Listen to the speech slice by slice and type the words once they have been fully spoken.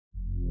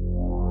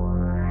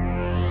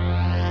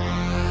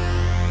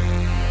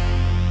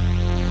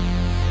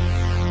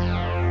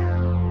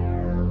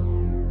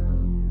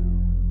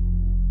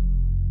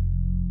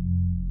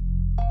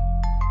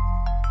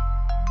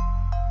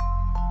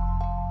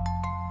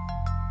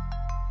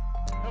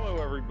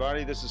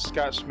everybody. This is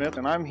Scott Smith,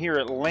 and I'm here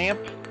at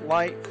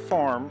Lamplight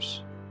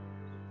Farms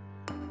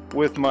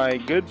with my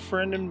good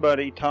friend and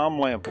buddy, Tom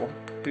Lampl,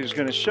 who's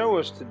going to show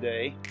us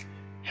today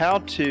how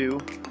to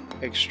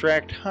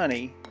extract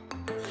honey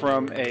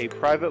from a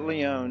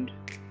privately owned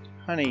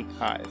honey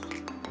hive,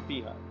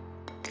 beehive.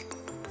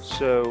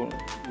 So,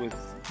 with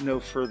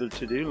no further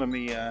ado, let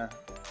me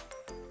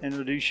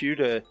introduce you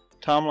to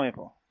Tom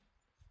Lampl.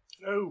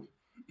 Oh.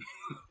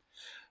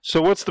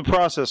 So what's the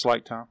process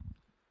like, Tom?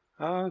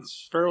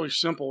 It's fairly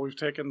simple. We've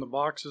taken the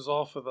boxes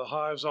off of the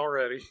hives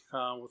already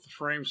with the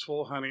frames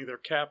full of honey. They're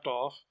capped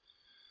off.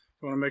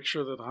 You want to make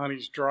sure that the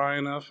honey's dry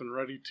enough and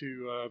ready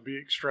to be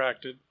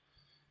extracted.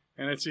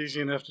 And it's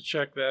easy enough to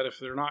check that. If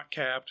they're not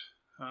capped,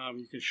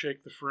 you can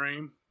shake the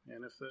frame.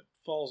 And if it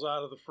falls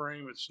out of the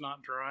frame, it's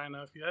not dry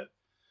enough yet.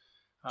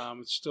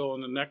 It's still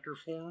in the nectar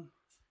form.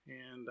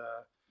 And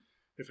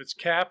if it's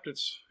capped,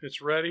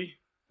 it's ready.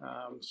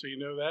 So you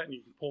know that, and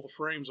you can pull the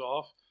frames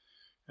off.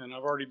 And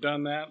I've already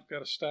done that. I've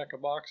got a stack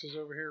of boxes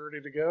over here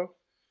ready to go.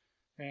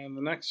 And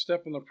the next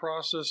step in the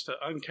process is to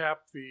uncap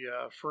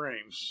the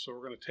frames. So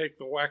we're going to take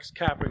the wax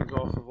cappings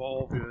off of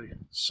all the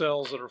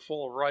cells that are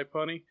full of ripe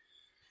honey.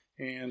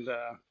 And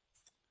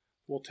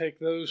we'll take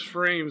those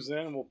frames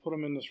then, and we'll put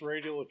them in this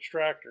radial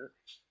extractor.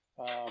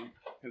 And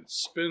it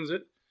spins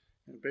it.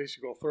 And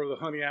basically we'll throw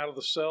the honey out of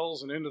the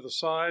cells and into the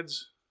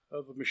sides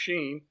of the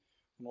machine.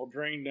 And we'll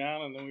drain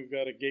down, and then we've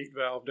got a gate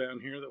valve down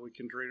here that we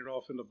can drain it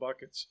off into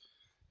buckets.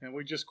 And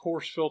we just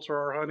coarse filter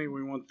our honey.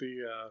 We want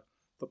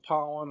the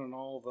pollen and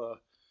all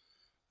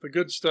the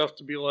good stuff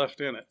to be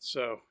left in it.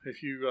 So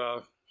if you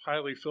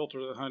highly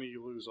filter the honey,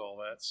 you lose all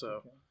that. So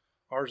okay.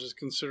 Ours is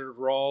considered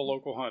raw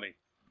local honey.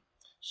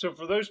 So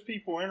for those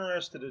people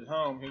interested at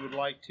home who would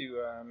like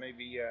to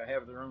maybe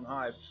have their own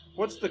hive,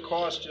 what's the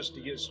cost just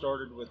to get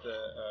started with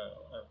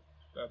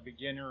a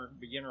beginner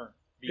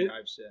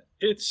beehive set?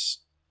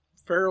 It's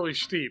fairly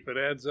steep. It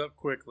adds up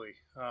quickly.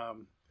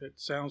 It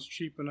sounds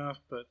cheap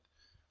enough, but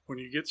when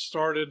you get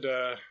started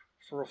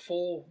for a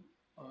full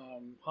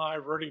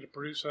hive ready to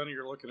produce honey,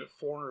 you're looking at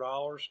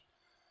 $400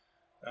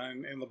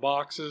 in the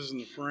boxes and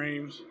the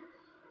frames,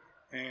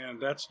 and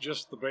that's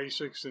just the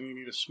basics. And you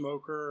need a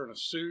smoker and a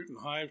suit and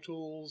hive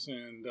tools,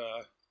 and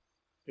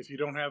if you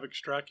don't have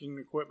extracting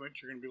equipment,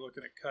 you're going to be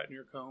looking at cutting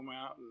your comb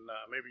out and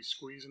maybe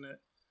squeezing it.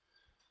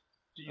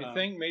 Do you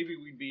think maybe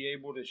we'd be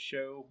able to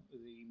show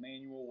the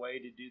manual way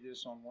to do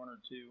this on one or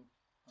two?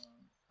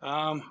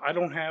 I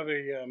don't have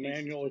a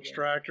manual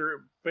extractor.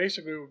 It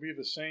basically would be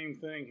the same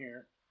thing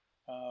here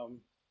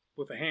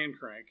with a hand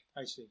crank.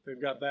 I see.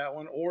 They've got that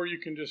one. Or you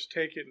can just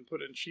take it and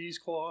put it in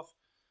cheesecloth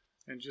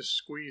and just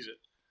squeeze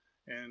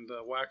it. And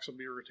wax will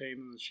be retained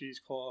in the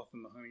cheesecloth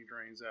and the honey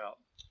drains out.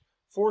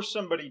 For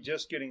somebody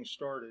just getting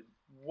started,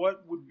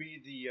 what would be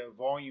the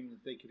volume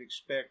that they could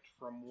expect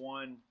from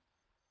one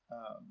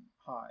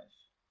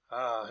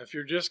hive? If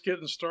you're just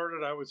getting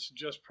started, I would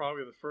suggest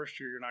probably the first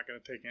year you're not going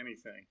to take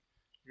anything.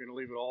 You're going to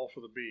leave it all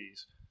for the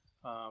bees.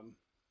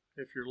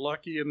 If you're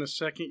lucky in the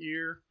second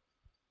year,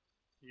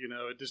 you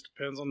know, it just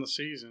depends on the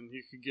season.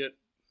 You could get,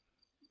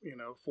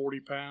 40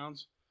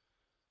 pounds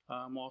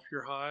off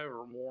your hive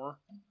or more.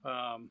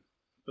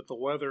 But the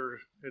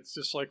weather, it's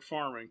just like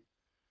farming.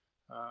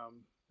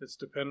 It's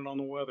dependent on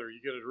the weather.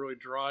 You get a really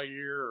dry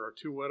year or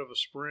too wet of a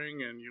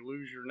spring, and you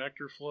lose your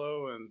nectar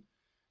flow, and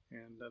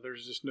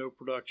there's just no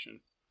production.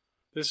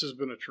 This has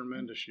been a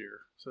tremendous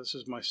year. So this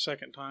is my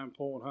second time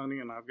pulling honey,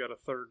 and I've got a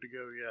third to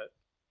go yet.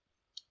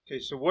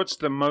 Okay, so what's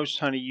the most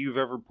honey you've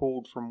ever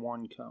pulled from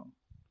one comb?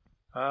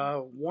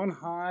 One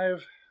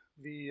hive,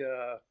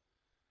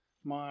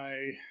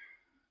 my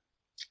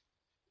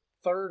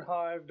third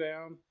hive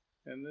down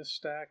in this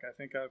stack, I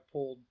think I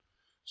pulled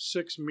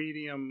 6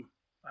 medium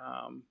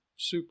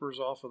supers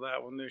off of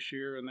that one this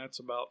year, and that's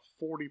about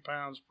 40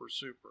 pounds per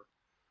super.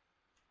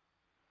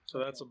 So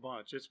that's a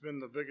bunch. It's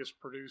been the biggest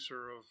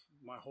producer of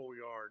my whole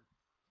yard.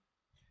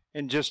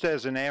 And just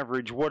as an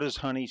average, what does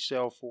honey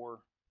sell for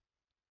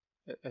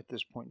at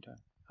this point in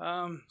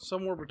time?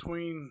 Somewhere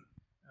between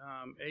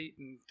 $8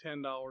 and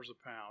 $10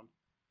 a pound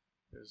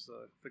is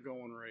the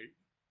going rate.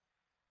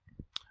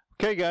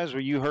 Okay, guys.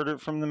 Well, you heard it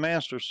from the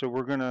master, so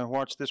we're going to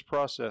watch this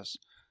process.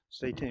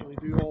 Stay tuned. We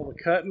do all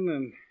the cutting,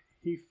 and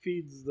he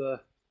feeds the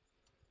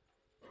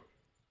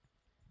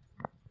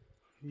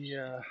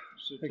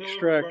so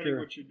extractor.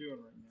 What you're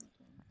doing right now,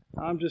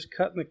 Tom. I'm just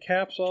cutting the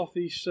caps off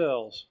these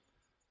cells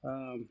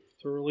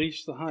to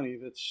release the honey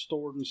that's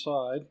stored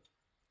inside.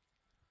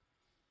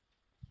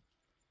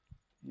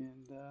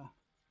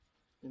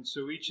 And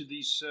so each of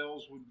these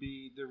cells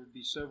there would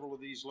be several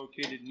of these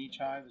located in each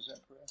hive. Is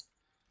that correct?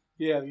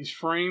 Yeah, these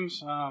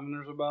frames.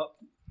 There's about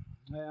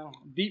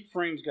deep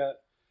frames got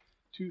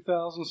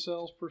 2,000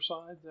 cells per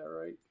side. Is that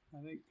right?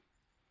 I think.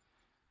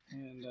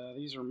 And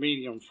these are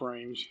medium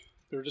frames.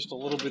 They're just a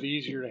little bit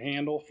easier to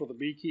handle for the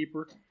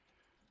beekeeper.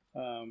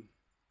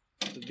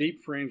 The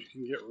deep frames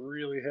can get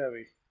really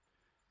heavy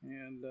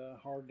and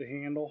hard to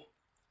handle.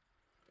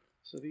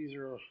 So these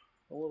are a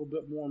little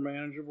bit more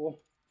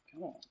manageable.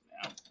 Come on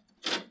now.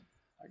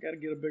 I got to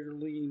get a bigger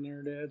lean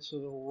there, Dad, so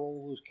they'll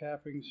roll those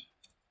cappings.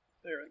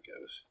 There it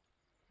goes.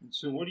 And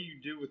so what do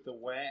you do with the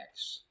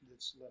wax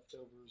that's left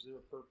over? Is there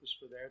a purpose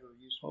for that or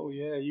useful? Oh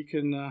yeah, you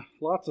can,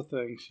 lots of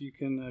things. You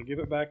can give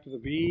it back to the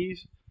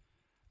bees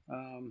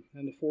in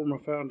the form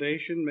of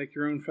foundation. Make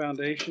your own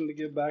foundation to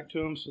give back to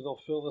them so they'll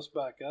fill this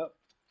back up.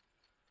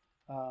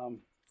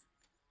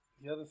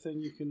 The other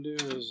thing you can do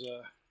is,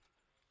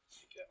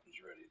 Captain's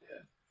ready,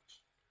 Dad.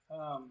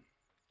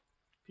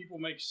 People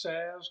make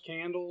salves,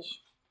 candles.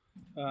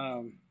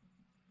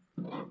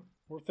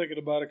 We're thinking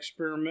about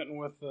experimenting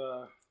with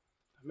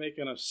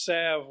making a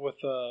salve with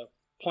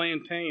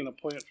plantain, a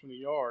plant from the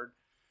yard,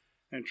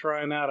 and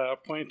trying that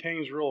out.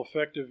 Plantain is real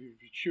effective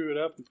if you chew it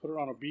up and put it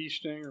on a bee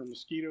sting or a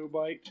mosquito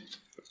bite.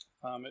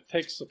 It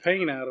takes the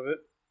pain out of it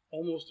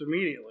almost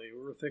immediately.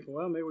 We were thinking,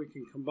 well, maybe we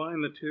can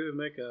combine the two and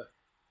make a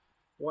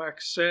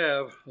wax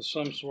salve of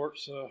some sort,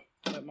 so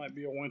that might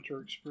be a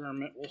winter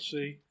experiment. We'll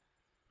see.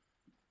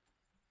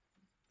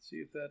 See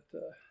if that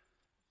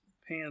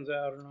pans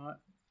out or not.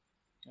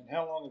 And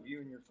how long have you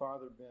and your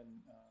father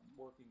been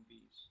working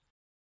bees?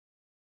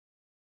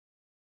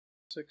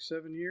 6,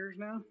 7 years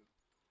now.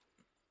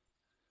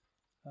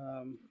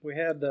 We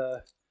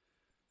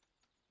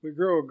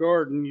grow a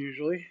garden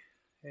usually,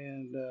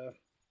 and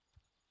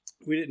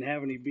we didn't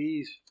have any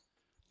bees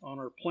on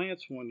our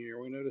plants one year.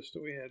 We noticed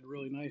that we had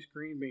really nice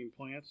green bean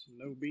plants and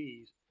no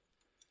bees,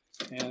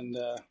 and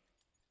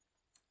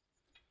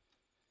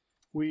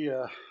we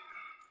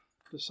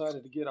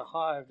decided to get a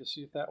hive to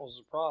see if that was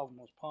the problem,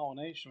 was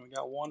pollination. We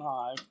got one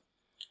hive,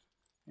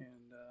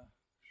 and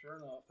sure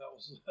enough, that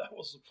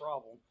was the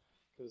problem.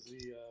 Because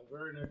the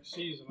very next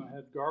season, I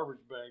had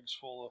garbage bags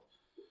full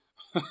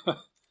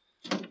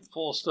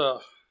of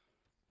stuff,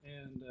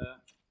 and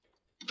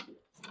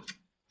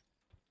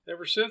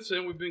ever since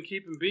then, we've been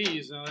keeping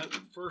bees. Now, that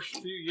first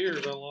few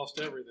years, I lost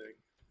everything.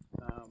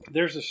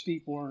 There's a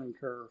steep learning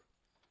curve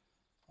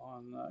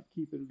on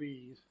keeping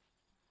bees,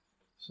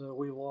 so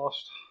we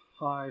lost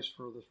hives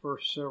for the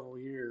first several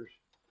years.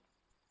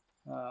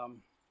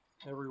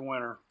 Every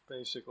winter,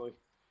 basically,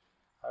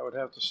 I would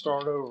have to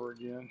start over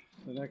again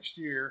the next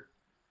year.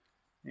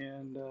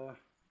 And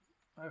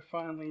I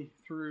finally,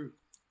 through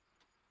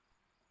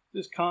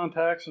just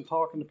contacts and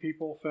talking to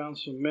people, found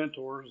some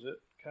mentors that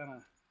kind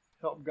of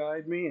helped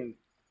guide me and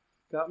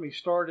got me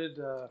started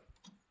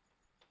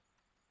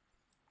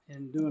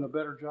in doing a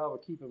better job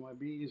of keeping my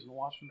bees and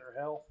watching their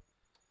health.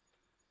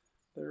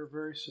 They're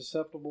very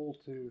susceptible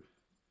to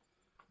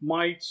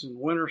mites and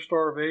winter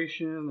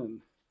starvation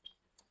and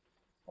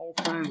all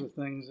kinds of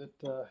things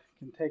that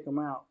can take them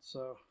out.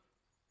 So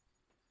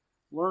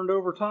learned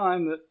over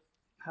time that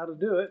how to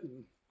do it,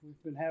 and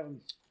we've been having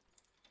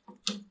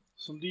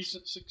some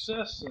decent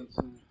success since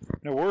then.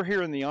 Now, we're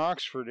here in the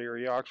Oxford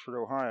area,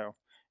 Oxford, Ohio,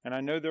 and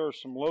I know there are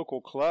some local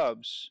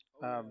clubs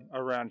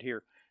around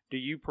here. Do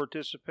you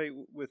participate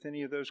with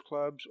any of those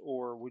clubs,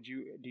 or do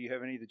you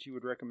have any that you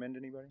would recommend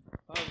to anybody?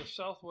 The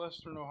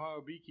Southwestern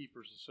Ohio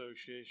Beekeepers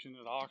Association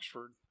at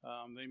Oxford.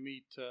 They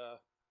meet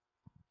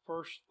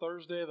first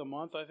Thursday of the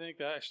month, I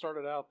think. I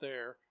started out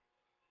there,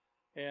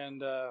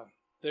 and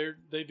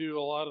they do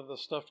a lot of the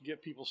stuff to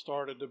get people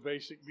started to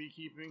basic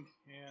beekeeping.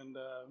 And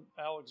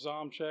Alex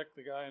Zomchek,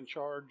 the guy in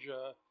charge,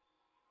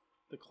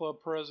 the club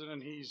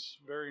president, he's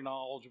very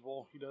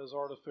knowledgeable. He does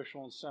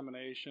artificial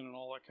insemination and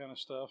all that kind of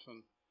stuff.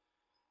 And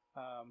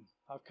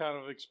I've kind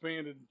of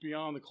expanded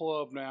beyond the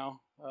club now.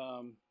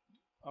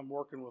 I'm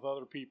working with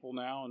other people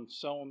now and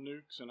selling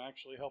nukes and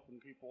actually helping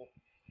people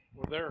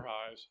with their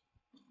hives.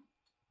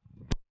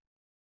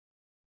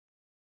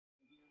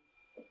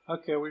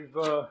 Okay, we've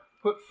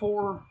put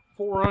four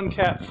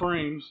uncapped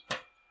frames,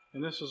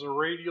 and this is a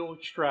radial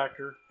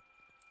extractor,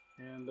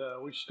 and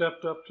we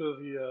stepped up to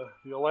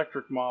the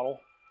electric model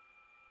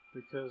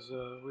because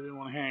we didn't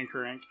want to hand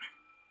crank.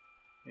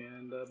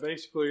 And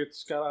basically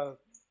it's got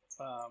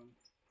a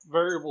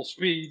variable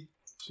speed,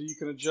 so you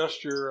can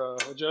adjust your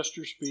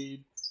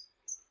speed.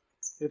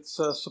 It's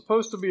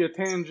supposed to be a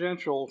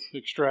tangential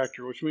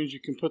extractor, which means you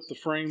can put the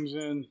frames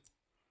in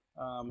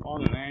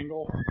on an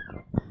angle,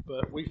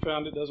 but we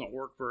found it doesn't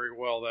work very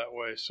well that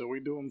way, so we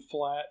do them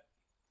flat.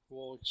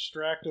 We'll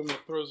extract them,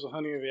 it throws the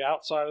honey to the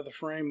outside of the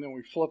frame, then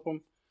we flip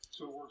them.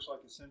 So it works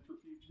like a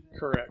centrifuge then?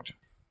 Correct.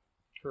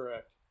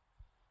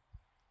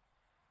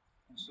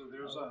 And so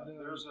there's a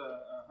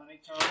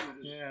honeycomb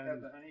that has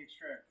the honey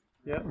extractor.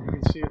 Yep, you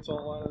can see it's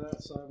all out of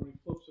that side. When he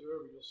flips it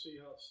over, you'll see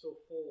how it's still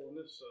full on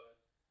this side.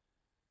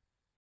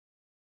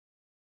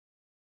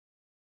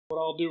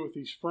 What I'll do with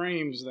these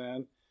frames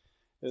then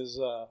is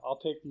I'll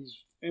take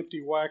these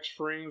empty wax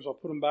frames, I'll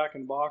put them back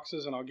in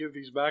boxes, and I'll give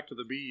these back to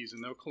the bees,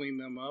 and they'll clean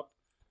them up.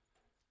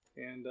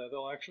 And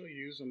they'll actually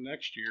use them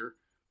next year,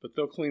 but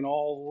they'll clean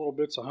all the little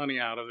bits of honey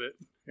out of it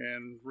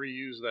and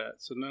reuse that,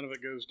 so none of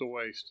it goes to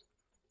waste.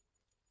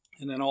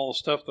 And then all the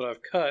stuff that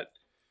I've cut,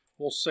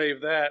 we'll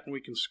save that, and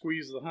we can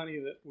squeeze the honey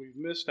that we've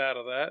missed out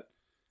of that,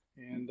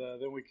 and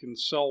then we can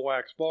sell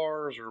wax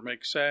bars or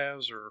make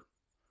salves or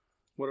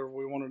whatever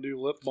we want to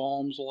do, lip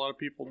balms a lot of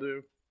people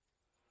do.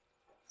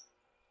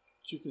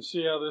 But you can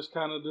see how this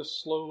kind of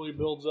just slowly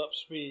builds up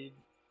speed.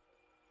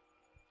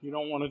 You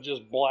don't want to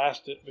just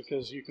blast it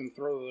because you can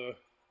throw the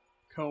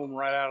comb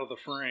right out of the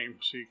frame.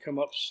 So you come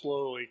up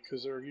slowly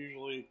because they're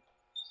usually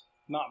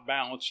not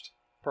balanced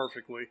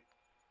perfectly.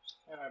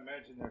 And I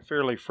imagine they're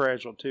fairly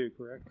fragile too,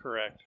 correct?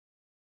 Correct.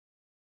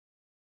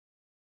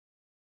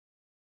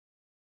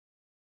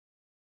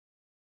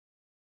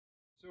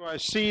 So I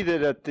see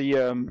that at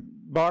the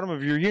bottom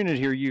of your unit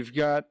here, you've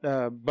got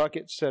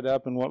buckets set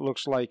up and what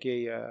looks like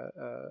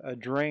a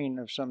drain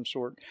of some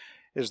sort.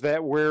 Is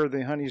that where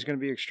the honey is going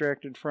to be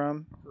extracted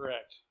from?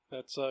 Correct.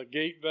 That's a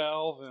gate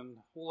valve, and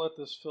we'll let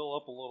this fill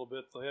up a little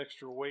bit. The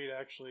extra weight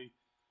actually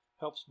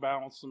helps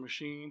balance the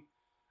machine.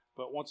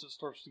 But once it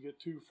starts to get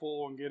too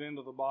full and get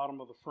into the bottom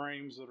of the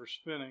frames that are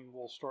spinning,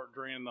 we'll start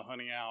draining the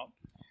honey out.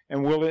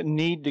 And will it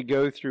need to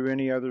go through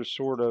any other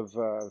sort of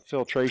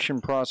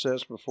filtration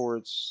process before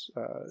it's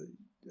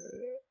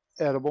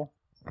edible?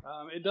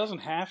 It doesn't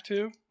have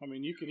to. I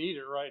mean, you can eat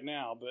it right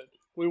now, but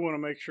we want to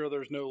make sure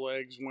there's no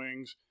legs,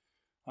 wings,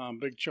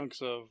 big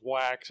chunks of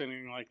wax,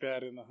 anything like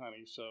that in the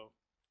honey. So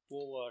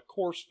we'll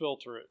coarse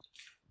filter it.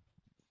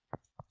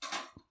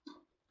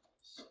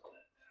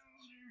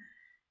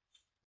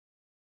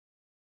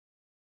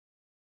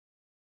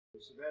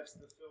 So that's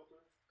the filter?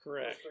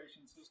 Correct.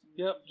 Filtration system?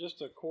 Yep,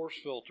 just a coarse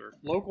filter.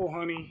 Local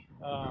honey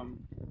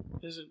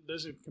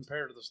doesn't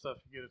compare to the stuff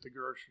you get at the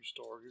grocery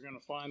store. You're going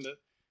to find that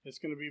it's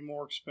going to be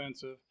more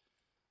expensive.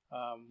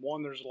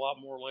 One, there's a lot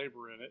more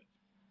labor in it.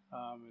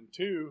 And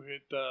two,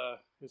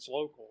 it's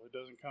local. It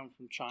doesn't come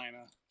from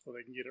China, so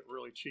they can get it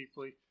really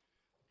cheaply.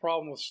 The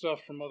problem with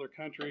stuff from other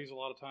countries, a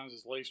lot of times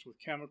it's laced with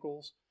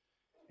chemicals.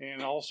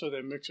 And also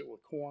they mix it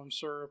with corn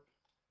syrup.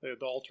 They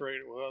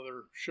adulterate it with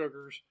other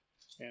sugars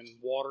and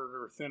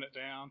water to thin it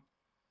down.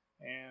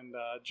 And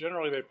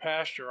generally they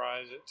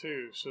pasteurize it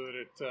too, so that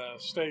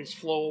it stays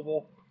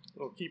flowable.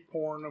 It'll keep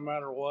pouring no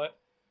matter what.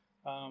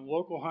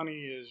 Local honey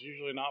is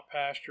usually not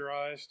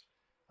pasteurized.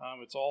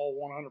 It's all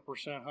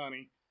 100%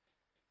 honey.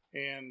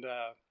 And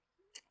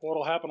what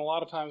will happen a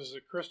lot of times is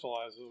it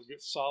crystallizes. It'll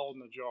get solid in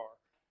the jar.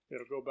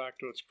 It'll go back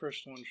to its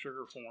crystalline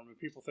sugar form, and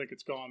people think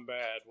it's gone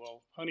bad.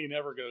 Well, honey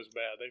never goes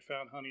bad. They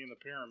found honey in the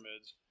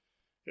pyramids.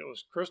 It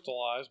was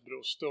crystallized, but it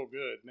was still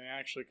good. And they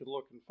actually could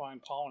look and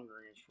find pollen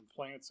grains from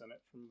plants in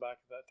it from back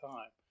at that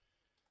time.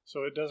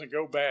 So it doesn't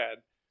go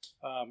bad.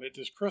 It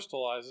just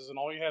crystallizes, and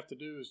all you have to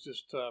do is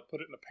just put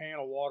it in a pan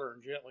of water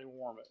and gently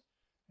warm it.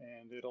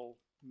 And it'll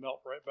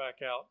melt right back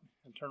out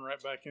and turn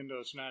right back into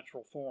its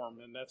natural form.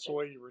 And that's the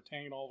way you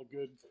retain all the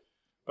good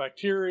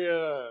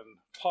bacteria and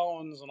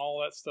pollens and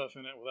all that stuff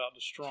in it without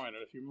destroying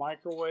it. If you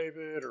microwave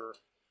it or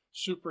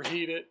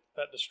superheat it,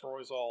 that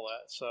destroys all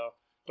that. So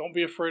don't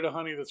be afraid of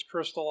honey that's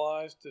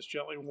crystallized. Just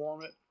gently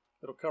warm it.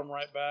 It'll come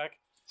right back.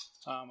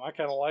 I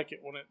kind of like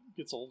it when it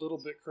gets a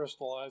little bit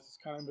crystallized. It's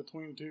kind of in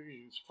between the two.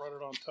 You can spread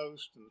it on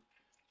toast and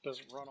it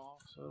doesn't run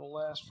off. So it'll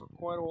last for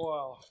quite a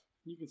while.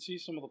 You can see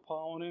some of the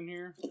pollen in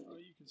here.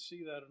 You can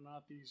see that or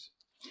not. These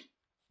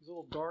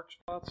little dark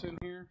spots in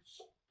here,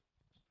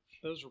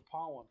 those are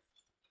pollen.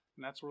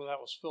 And that's where that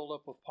was filled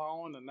up with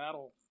pollen, and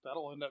that'll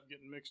end up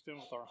getting mixed in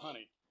with our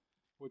honey,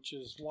 which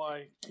is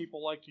why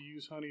people like to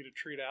use honey to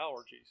treat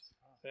allergies.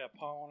 They have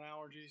pollen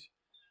allergies.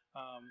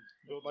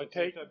 By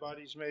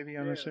antibodies, maybe,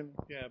 I'm assuming?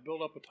 Yeah,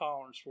 build up a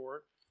tolerance for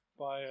it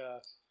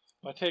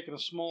by taking a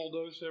small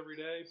dose every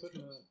day,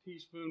 putting a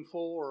teaspoonful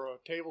or a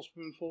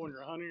tablespoonful in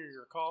your honey or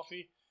your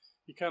coffee.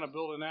 You kind of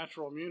build a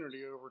natural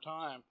immunity over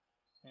time,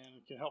 and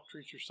it can help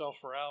treat yourself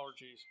for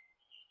allergies.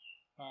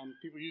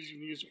 People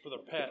usually use it for their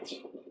pets.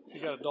 If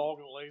you got a dog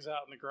that lays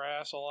out in the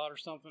grass a lot or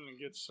something and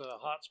gets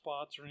hot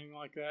spots or anything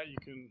like that, you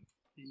can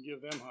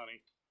give them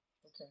honey.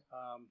 Okay.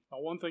 Now,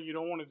 one thing you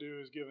don't want to do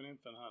is give an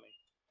infant honey.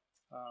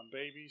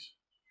 Babies,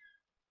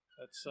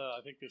 that's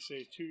I think they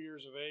say 2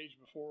 years of age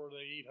before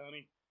they eat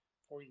honey,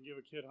 before you can give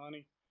a kid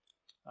honey,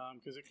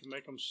 because it can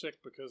make them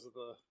sick because of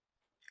the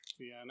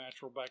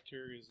natural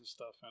bacteria and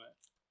stuff in it.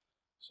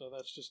 So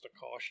that's just a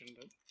caution.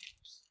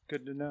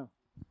 Good to know.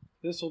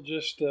 This will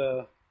just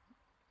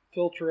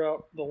filter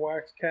out the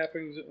wax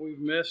cappings that we've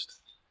missed,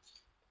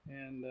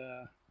 and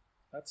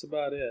that's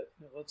about it.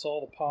 It lets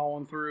all the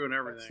pollen through and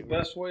everything. That's the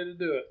best way to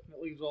do it.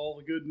 It leaves all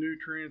the good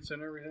nutrients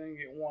and everything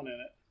you want in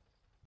it.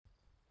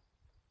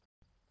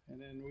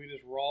 And then we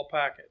just raw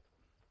pack it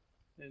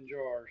in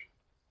jars.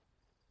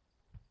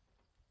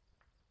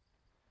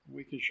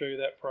 We can show you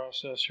that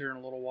process here in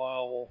a little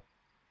while.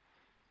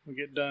 We'll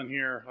get done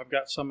here. I've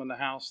got some in the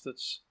house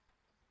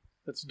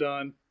that's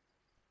done.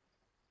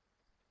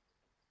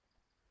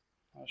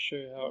 I'll show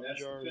you how it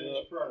jars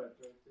up. Product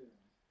right there.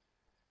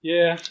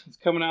 Yeah, it's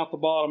coming out the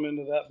bottom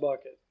into that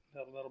bucket.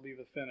 That'll be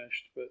the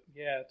finished. But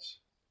yeah,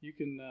 you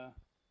can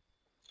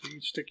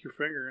stick your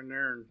finger in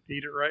there and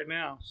eat it right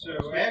now.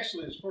 So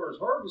actually, as far as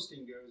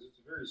harvesting goes, it's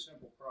a very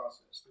simple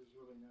process. There's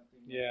really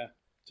nothing. Yeah,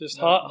 just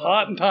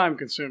hot and time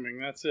consuming.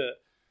 That's it.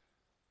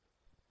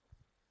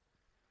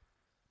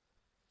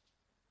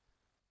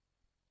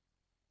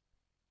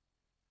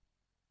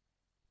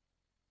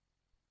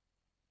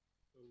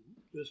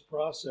 This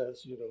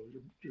process, you're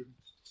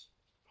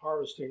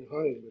harvesting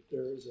honey, but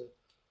there is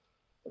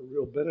a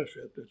real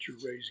benefit that you're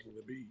raising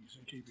the bees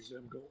and keeping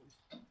them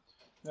going.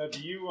 Now,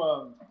 do you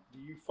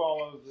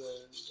follow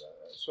the?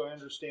 So I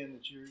understand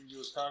that you're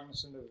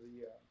cognizant of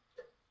the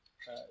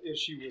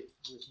issue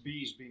with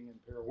bees being in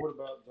peril. What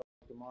about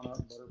the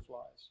monarch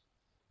butterflies?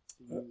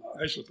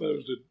 I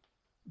suppose that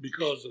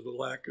because of the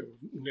lack of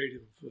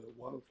native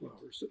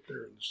wildflowers, that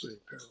they're in the same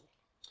peril.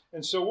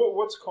 And so,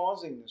 what's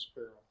causing this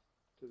peril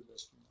to the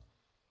best of your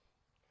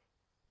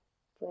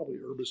knowledge? Probably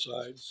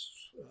herbicides,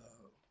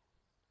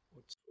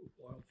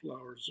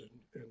 wildflowers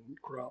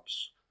and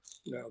crops.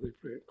 Now they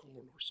plant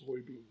corn or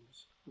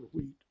soybeans or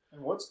wheat.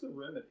 And what's the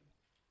remedy?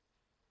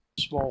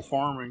 Small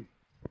farming,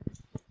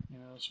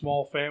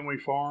 small family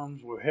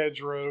farms with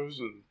hedgerows,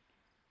 and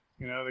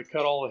they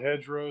cut all the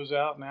hedgerows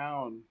out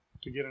now and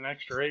to get an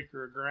extra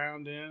acre of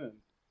ground in. And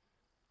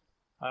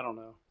I don't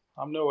know.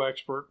 I'm no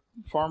expert.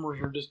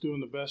 Farmers are just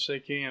doing the best they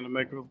can to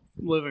make a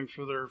living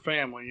for their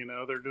family.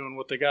 They're doing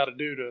what they got to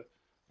do to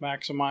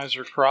maximize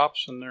their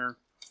crops and their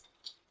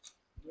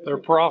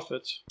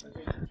profits.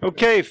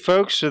 Okay,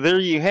 folks, so there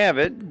you have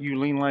it, you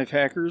Lean Life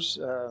hackers.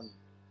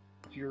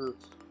 If you're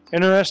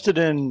interested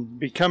in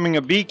becoming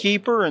a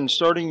beekeeper and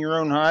starting your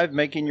own hive,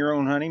 making your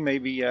own honey,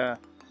 maybe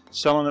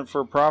selling it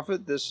for a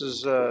profit, this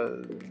is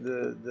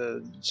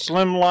the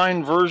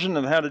slimline version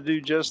of how to do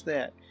just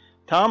that.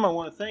 Tom, I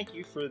want to thank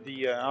you for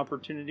the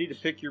opportunity to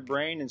pick your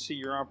brain and see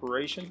your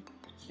operation,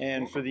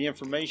 and for the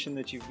information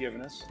that you've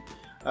given us.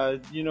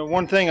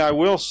 One thing I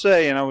will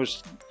say, and I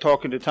was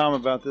talking to Tom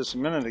about this a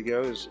minute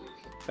ago, is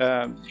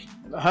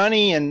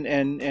honey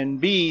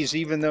and bees,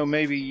 even though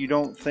maybe you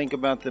don't think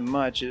about them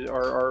much,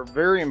 are a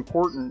very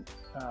important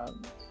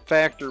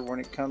factor when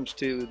it comes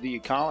to the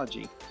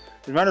ecology.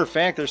 As a matter of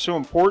fact, they're so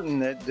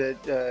important that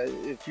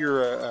if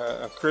you're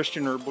a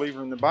Christian or a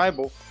believer in the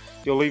Bible,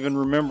 you'll even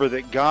remember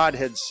that God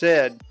had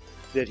said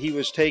that he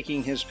was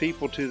taking his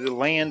people to the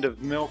land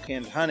of milk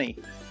and honey.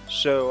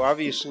 So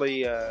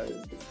obviously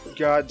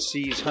God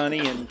sees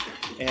honey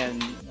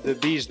and the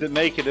bees that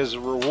make it as a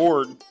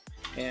reward,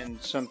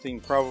 and something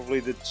probably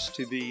that's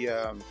to be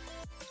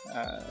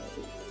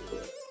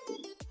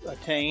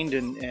attained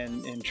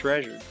and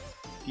treasured.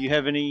 Do you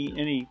have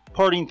any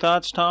parting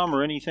thoughts, Tom,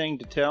 or anything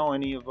to tell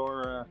any of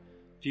our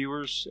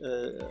viewers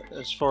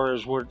as far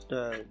as what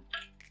the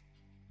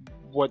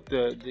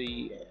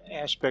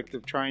aspect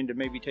of trying to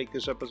maybe take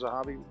this up as a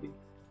hobby would be?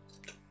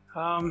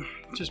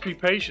 Just be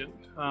patient.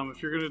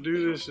 If you're going to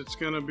do this, it's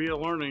going to be a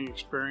learning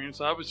experience.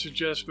 I would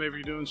suggest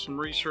maybe doing some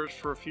research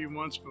for a few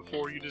months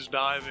before you just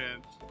dive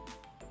in.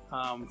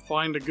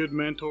 Find a good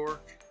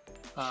mentor,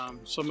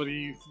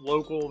 somebody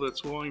local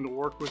that's willing to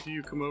work with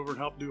you, come over and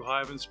help do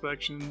hive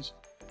inspections,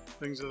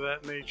 things of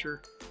that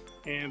nature.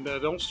 And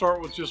don't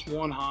start with just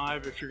one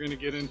hive. If you're going to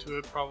get into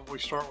it, probably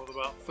start with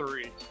about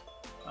 3.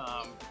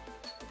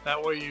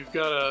 That way you've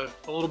got a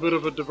little bit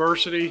of a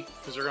diversity,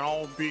 because they're going to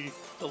all be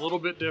a little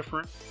bit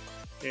different,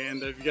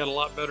 and you've got a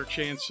lot better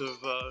chance of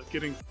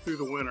getting through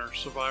the winter,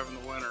 surviving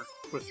the winter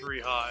with 3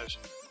 hives.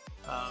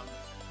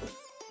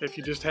 If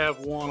you just have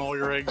one, all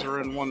your eggs are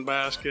in one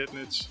basket, and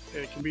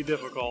it can be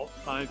difficult.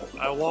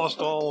 I lost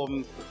all of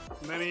them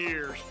many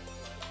years.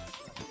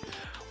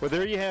 Well,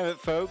 there you have it,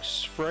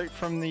 folks, right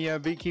from the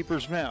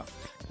beekeeper's mouth.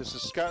 This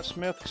is Scott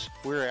Smith.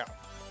 We're out.